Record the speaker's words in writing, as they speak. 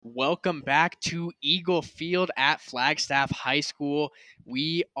Welcome back to Eagle Field at Flagstaff High School.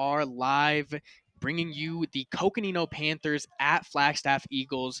 We are live bringing you the Coconino Panthers at Flagstaff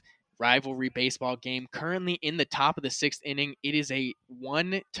Eagles rivalry baseball game. Currently in the top of the sixth inning, it is a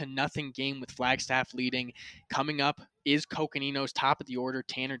 1-0 game with Flagstaff leading. Coming up is Coconino's top of the order,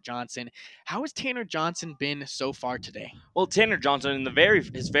 Tanner Johnson. How has Tanner Johnson been so far today? Well, Tanner Johnson in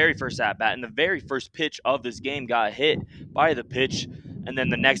his very first at bat and the very first pitch of this game got hit by the pitch, and then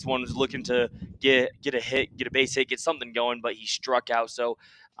the next one was looking to get a hit, get a base hit, get something going, but he struck out. So,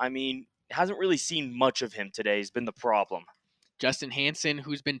 hasn't really seen much of him today. Has been the problem. Justin Hansen,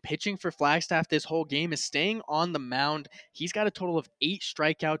 who's been pitching for Flagstaff this whole game, is staying on the mound. He's got a total of 8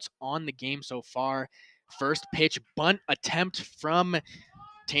 strikeouts on the game so far. First pitch bunt attempt from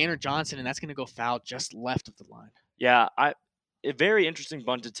Tanner Johnson, and that's going to go foul just left of the line. Yeah, a very interesting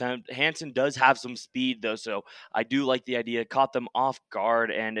bunt attempt. Hansen does have some speed though, so I do like the idea. Caught them off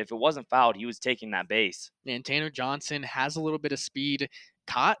guard, and if it wasn't fouled, he was taking that base. And Tanner Johnson has a little bit of speed,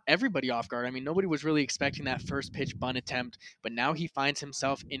 caught everybody off guard. I mean, nobody was really expecting that first pitch bunt attempt, but now he finds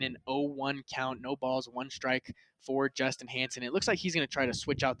himself in an 0-1 count, no balls, 1 strike for Justin Hansen. It looks like he's going to try to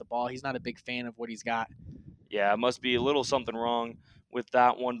switch out the ball. He's not a big fan of what he's got. Yeah, must be a little something wrong with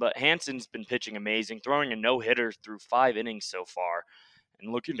that one, but Hansen's been pitching amazing, throwing a no-hitter through 5 innings so far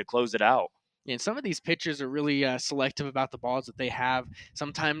and looking to close it out. And some of these pitchers are really selective about the balls that they have.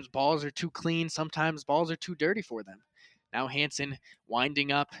 Sometimes balls are too clean. Sometimes balls are too dirty for them. Now Hansen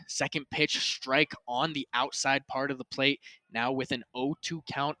winding up, second pitch strike on the outside part of the plate. Now with an 0-2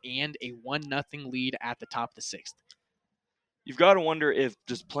 count and a 1-0 lead at the top of the sixth. You've got to wonder if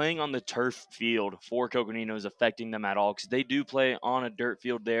just playing on the turf field for Coconino is affecting them at all, because they do play on a dirt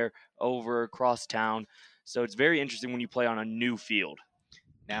field there over across town. So it's very interesting when you play on a new field.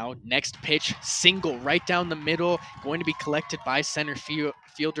 Now, next pitch, single right down the middle, going to be collected by center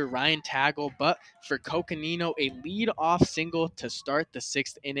fielder Ryan Tagle. But for Coconino, a lead-off single to start the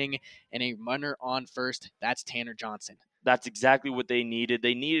sixth inning and a runner on first. That's Tanner Johnson. That's exactly what they needed.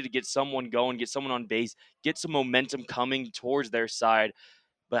 They needed to get someone going, get someone on base, get some momentum coming towards their side.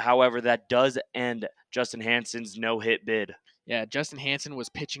 But however, that does end Justin Hansen's no-hit bid. Yeah, Justin Hansen was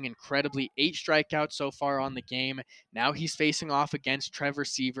pitching incredibly. 8 strikeouts so far on the game. Now he's facing off against Trevor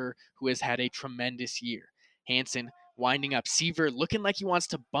Seaver, who has had a tremendous year. Hansen winding up. Seaver looking like he wants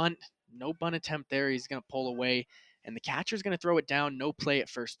to bunt. No bunt attempt there. He's going to pull away. And the catcher's going to throw it down. No play at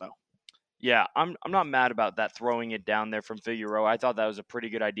first, though. Yeah, I'm not mad about that, throwing it down there from Figueroa. I thought that was a pretty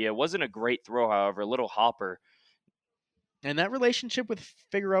good idea. It wasn't a great throw, however, a little hopper. And that relationship with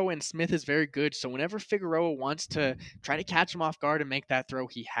Figueroa and Smith is very good. So whenever Figueroa wants to try to catch him off guard and make that throw,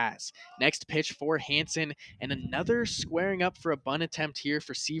 he has. Next pitch for Hansen, and another squaring up for a bunt attempt here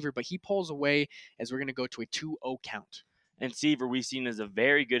for Seaver, but he pulls away as we're going to go to a 2-0 count. And Seaver we've seen as a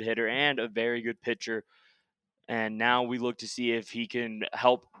very good hitter and a very good pitcher. And now we look to see if he can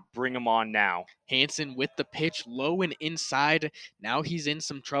help bring him on now. Hansen with the pitch low and inside. Now he's in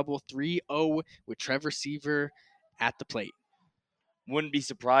some trouble. 3-0 with Trevor Seaver at the plate. Wouldn't be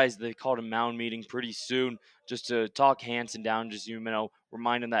surprised they called a mound meeting pretty soon just to talk Hansen down, just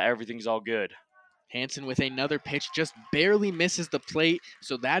remind him that everything's all good. Hansen with another pitch just barely misses the plate.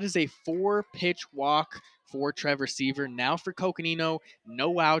 So that is a 4-pitch walk for Trevor Seaver. Now for Coconino,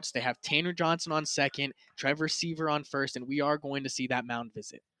 no outs. They have Tanner Johnson on second, Trevor Seaver on first, and we are going to see that mound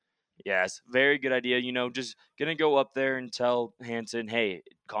visit. Yes, very good idea. Just going to go up there and tell Hansen, hey,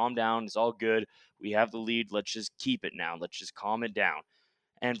 calm down. It's all good. We have the lead. Let's just keep it now. Let's just calm it down.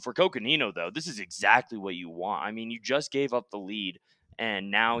 And for Coconino, though, this is exactly what you want. I mean, you just gave up the lead, and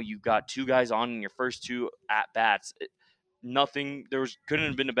now you got 2 guys on in your first 2 at-bats. Couldn't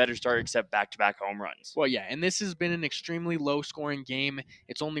have been a better start except back-to-back home runs. Well, yeah, and this has been an extremely low-scoring game.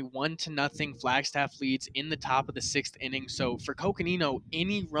 It's only 1-0. Flagstaff leads in the top of the sixth inning. So for Coconino,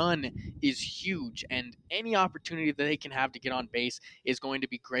 any run is huge, and any opportunity that they can have to get on base is going to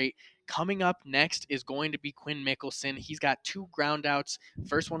be great. Coming up next is going to be Quinn Mickelson. He's got 2 groundouts.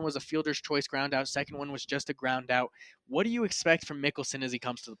 First one was a fielder's choice groundout. Second one was just a groundout. What do you expect from Mickelson as he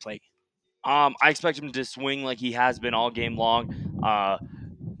comes to the plate? I expect him to swing like he has been all game long.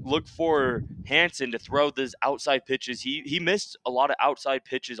 Look for Hansen to throw those outside pitches. He missed a lot of outside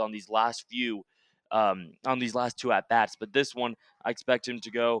pitches on these last 2 at bats, but this one I expect him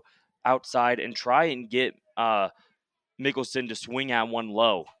to go outside and try and get Mickelson to swing at one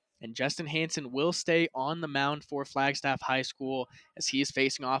low. And Justin Hansen will stay on the mound for Flagstaff High School as he is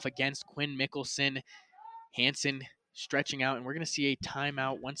facing off against Quinn Mickelson. Hansen stretching out, and we're going to see a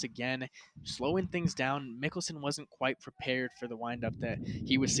timeout once again, slowing things down. Mickelson wasn't quite prepared for the windup that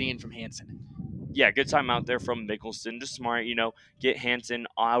he was seeing from Hansen. yeah, good time out there from Mickelson. Just smart, get Hansen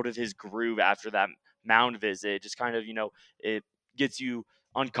out of his groove after that mound visit. Just kind of, it gets you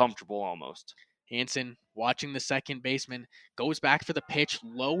uncomfortable almost. Hansen, watching the second baseman, goes back for the pitch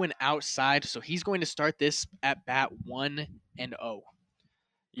low and outside, so he's going to start this at bat 1-0.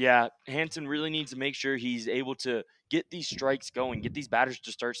 Yeah, Hansen really needs to make sure he's able to get these strikes going, get these batters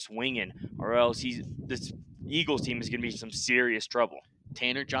to start swinging, or else this Eagles team is going to be in some serious trouble.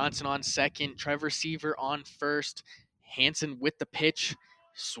 Tanner Johnson on second, Trevor Seaver on first. Hansen with the pitch,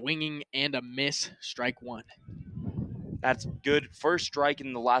 swinging and a miss, strike one. That's good. First strike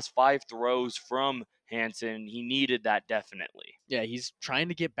in the last 5 throws from Hansen. He needed that definitely. Yeah, he's trying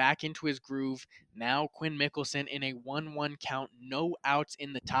to get back into his groove. Now Quinn Mickelson in a 1-1 count, no outs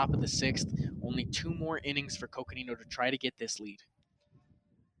in the top of the sixth. Only 2 more innings for Coconino to try to get this lead.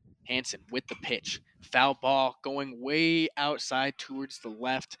 Hansen with the pitch. Foul ball going way outside towards the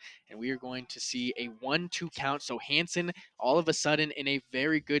left, and we are going to see a 1-2 count. So Hansen all of a sudden in a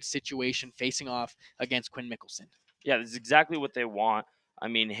very good situation facing off against Quinn Mickelson. Yeah, this is exactly what they want. I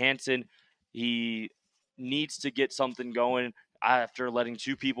mean, Hansen, he needs to get something going after letting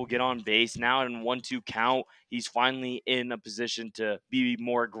 2 people get on base. Now in 1-2 count, he's finally in a position to be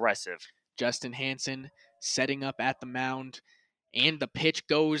more aggressive. Justin Hansen setting up at the mound, and the pitch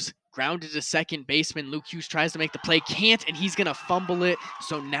goes grounded to second baseman. Luke Hughes tries to make the play, can't, and he's going to fumble it.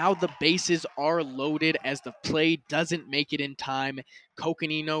 So now the bases are loaded as the play doesn't make it in time.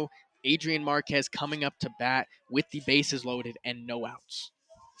 Coconino, Adrian Marquez coming up to bat with the bases loaded and no outs.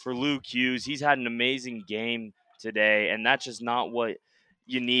 For Luke Hughes, he's had an amazing game today, and that's just not what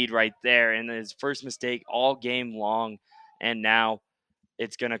you need right there. And his first mistake all game long, and now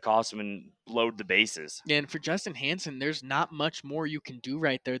it's going to cost him and load the bases. And for Justin Hansen, there's not much more you can do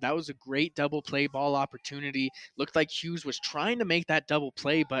right there. That was a great double play ball opportunity. Looked like Hughes was trying to make that double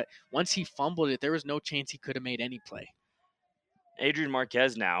play, but once he fumbled it, there was no chance he could have made any play. Adrian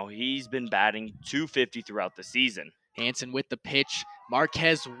Marquez now, he's been batting .250 throughout the season. Hansen with the pitch,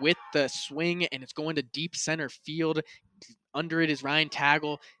 Marquez with the swing, and it's going to deep center field. Under it is Ryan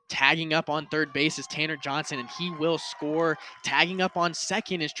Taggle. Tagging up on third base is Tanner Johnson, and he will score. Tagging up on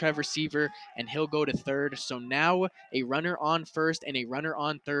second is Trevor Seaver, and he'll go to third. So now a runner on first and a runner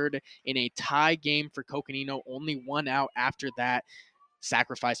on third in a tie game for Coconino. Only 1 out after that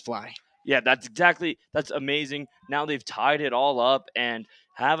sacrifice fly. Yeah, that's amazing. Now they've tied it all up and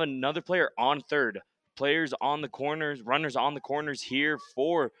have another player on third. Players on the corners, runners on the corners here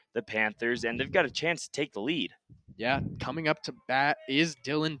for the Panthers, and they've got a chance to take the lead. Yeah, coming up to bat is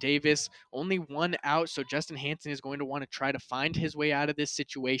Dylan Davis. Only 1 out, so Justin Hansen is going to want to try to find his way out of this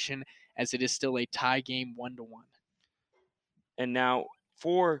situation as it is still a tie game 1-1. And now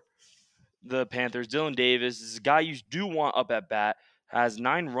for the Panthers, Dylan Davis is a guy you do want up at bat, has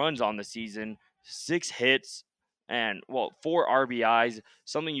 9 runs on the season, 6 hits, and 4 RBIs.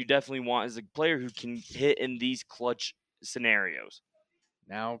 Something you definitely want is a player who can hit in these clutch scenarios.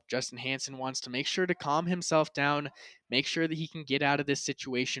 Now, Justin Hansen wants to make sure to calm himself down, make sure that he can get out of this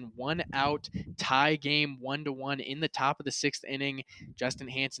situation. 1 out, tie game 1-1 in the top of the 6th inning. Justin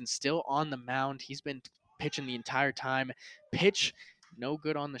Hansen still on the mound. He's been pitching the entire time. Pitch no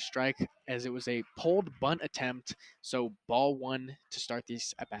good on the strike as it was a pulled bunt attempt. So ball 1 to start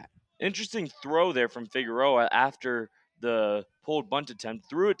this at bat. Interesting throw there from Figueroa after the pulled bunt attempt.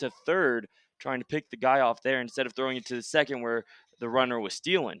 Threw it to third, trying to pick the guy off there instead of throwing it to the second where the runner was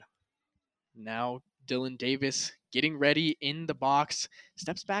stealing. Now Dylan Davis getting ready in the box,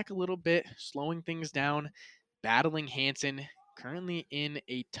 steps back a little bit, slowing things down, battling Hansen. Currently in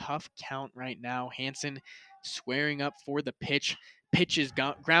a tough count right now. Hansen squaring up for the pitch. Pitch is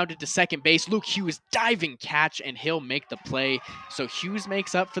grounded to second base. Luke Hughes diving catch, and he'll make the play. So Hughes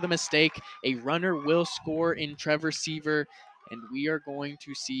makes up for the mistake. A runner will score in Trevor Seaver, and we are going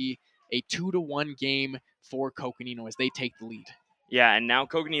to see a 2-1 game for Coconino as they take the lead. Yeah, and now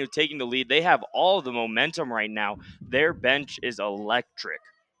Coconino taking the lead. They have all the momentum right now. Their bench is electric.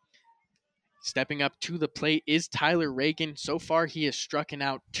 Stepping up to the plate is Tyler Reagan. So far, he has struck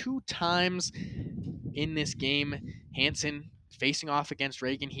out 2 times in this game. Hansen facing off against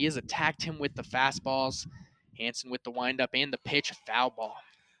Reagan. He has attacked him with the fastballs. Hansen with the windup and the pitch, foul ball.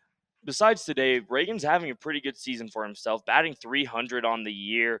 Besides today, Reagan's having a pretty good season for himself, batting .300 on the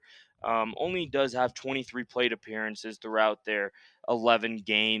year. Only does have 23 plate appearances throughout their 11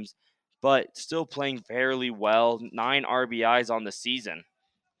 games, but still playing fairly well. 9 RBIs on the season.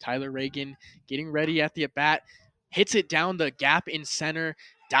 Tyler Reagan getting ready at the at-bat, hits it down the gap in center.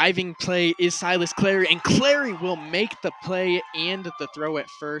 Diving play is Silas Clary, and Clary will make the play and the throw at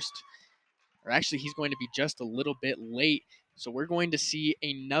first. Or actually, he's going to be just a little bit late. So we're going to see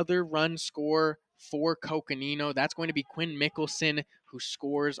another run score for Coconino. That's going to be Quinn Mickelson, who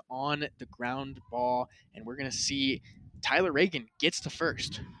scores on the ground ball. And we're going to see Tyler Reagan gets to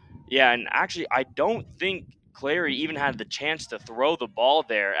first. Yeah, and actually, I don't think Clary even had the chance to throw the ball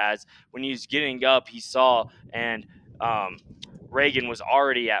there, as when he was getting up, he saw, and Reagan was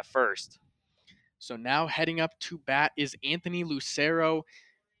already at first. So now heading up to bat is Anthony Lucero.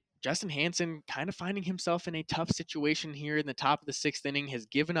 Justin Hansen kind of finding himself in a tough situation here in the top of the sixth inning, has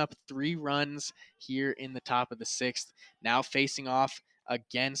given up 3 runs here in the top of the sixth, now facing off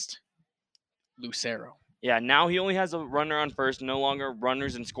against Lucero. Yeah, now he only has a runner on first, no longer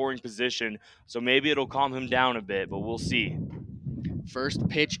runners in scoring position, so maybe it'll calm him down a bit, but we'll see. First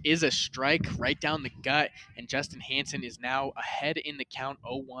pitch is a strike right down the gut, and Justin Hansen is now ahead in the count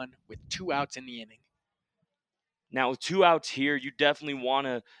 0-1 with 2 outs in the inning. Now, with 2 outs here, you definitely want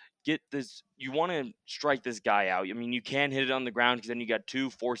to get this. You want to strike this guy out. I mean, you can hit it on the ground because then you got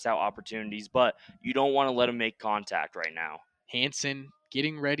 2 force out opportunities, but you don't want to let him make contact right now. Hansen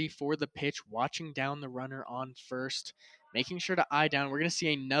getting ready for the pitch, watching down the runner on first, making sure to eye down. We're going to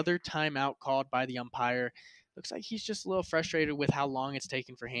see another timeout called by the umpire. Looks like he's just a little frustrated with how long it's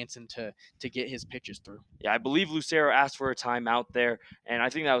taken for Hansen to get his pitches through. Yeah, I believe Lucero asked for a timeout there, and I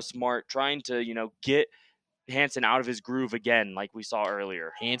think that was smart, trying to, get Hansen out of his groove again, like we saw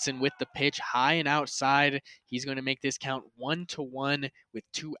earlier. Hansen with the pitch high and outside. He's going to make this count 1-1 with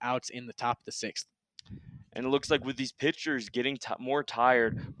 2 outs in the top of the sixth. And it looks like with these pitchers getting more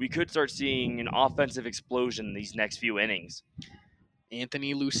tired, we could start seeing an offensive explosion in these next few innings.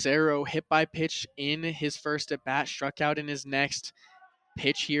 Anthony Lucero hit by pitch in his first at bat, struck out in his next.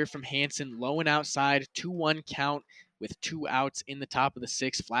 Pitch here from Hansen, low and outside, 2-1 count with 2 outs in the top of the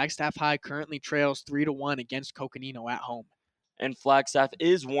sixth. Flagstaff High currently trails 3-1 against Coconino at home. And Flagstaff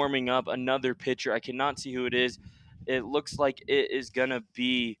is warming up another pitcher. I cannot see who it is. It looks like it is going to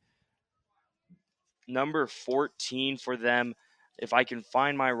be number 14 for them. If I can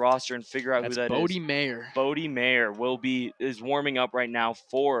find my roster and figure out That's who that Bodie is. Mayer. Bodie Mayer is warming up right now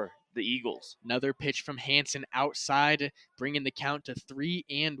for the Eagles. Another pitch from Hansen outside, bringing the count to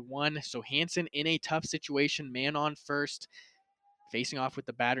 3-1. So Hansen in a tough situation, man on first, facing off with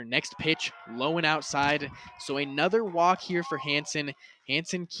the batter. Next pitch, low and outside. So another walk here for Hansen.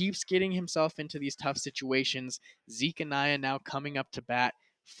 Hansen keeps getting himself into these tough situations. Zeke Anaya now coming up to bat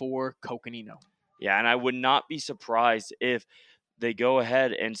for Coconino. Yeah, and I would not be surprised if they go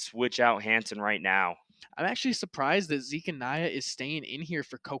ahead and switch out Hansen right now. I'm actually surprised that Zeke Anaya is staying in here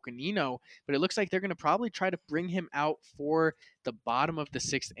for Coconino, but it looks like they're going to probably try to bring him out for the bottom of the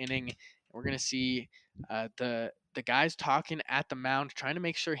sixth inning. We're going to see the guys talking at the mound, trying to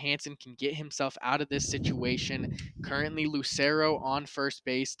make sure Hansen can get himself out of this situation. Currently, Lucero on first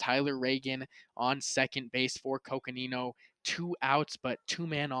base, Tyler Reagan on second base for Coconino. 2 outs, but 2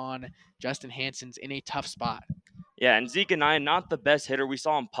 men on. Justin Hansen's in a tough spot. Yeah, and Zeke Anaya, not the best hitter. We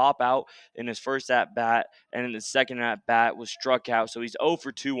saw him pop out in his first at-bat, and in the second at-bat was struck out, so he's 0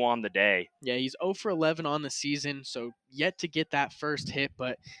 for 2 on the day. Yeah, he's 0 for 11 on the season, so yet to get that first hit,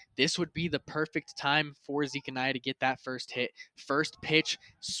 but this would be the perfect time for Zeke Anaya to get that first hit. First pitch,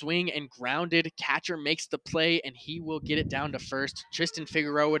 swing and grounded. Catcher makes the play, and he will get it down to first. Tristan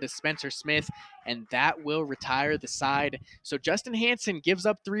Figueroa to Spencer Smith, and that will retire the side. So Justin Hansen gives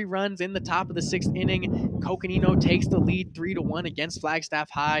up 3 runs in the top of the sixth inning. Coconino takes the lead 3-1 against Flagstaff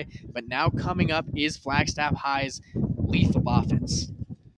High, but now coming up is Flagstaff High's lethal offense.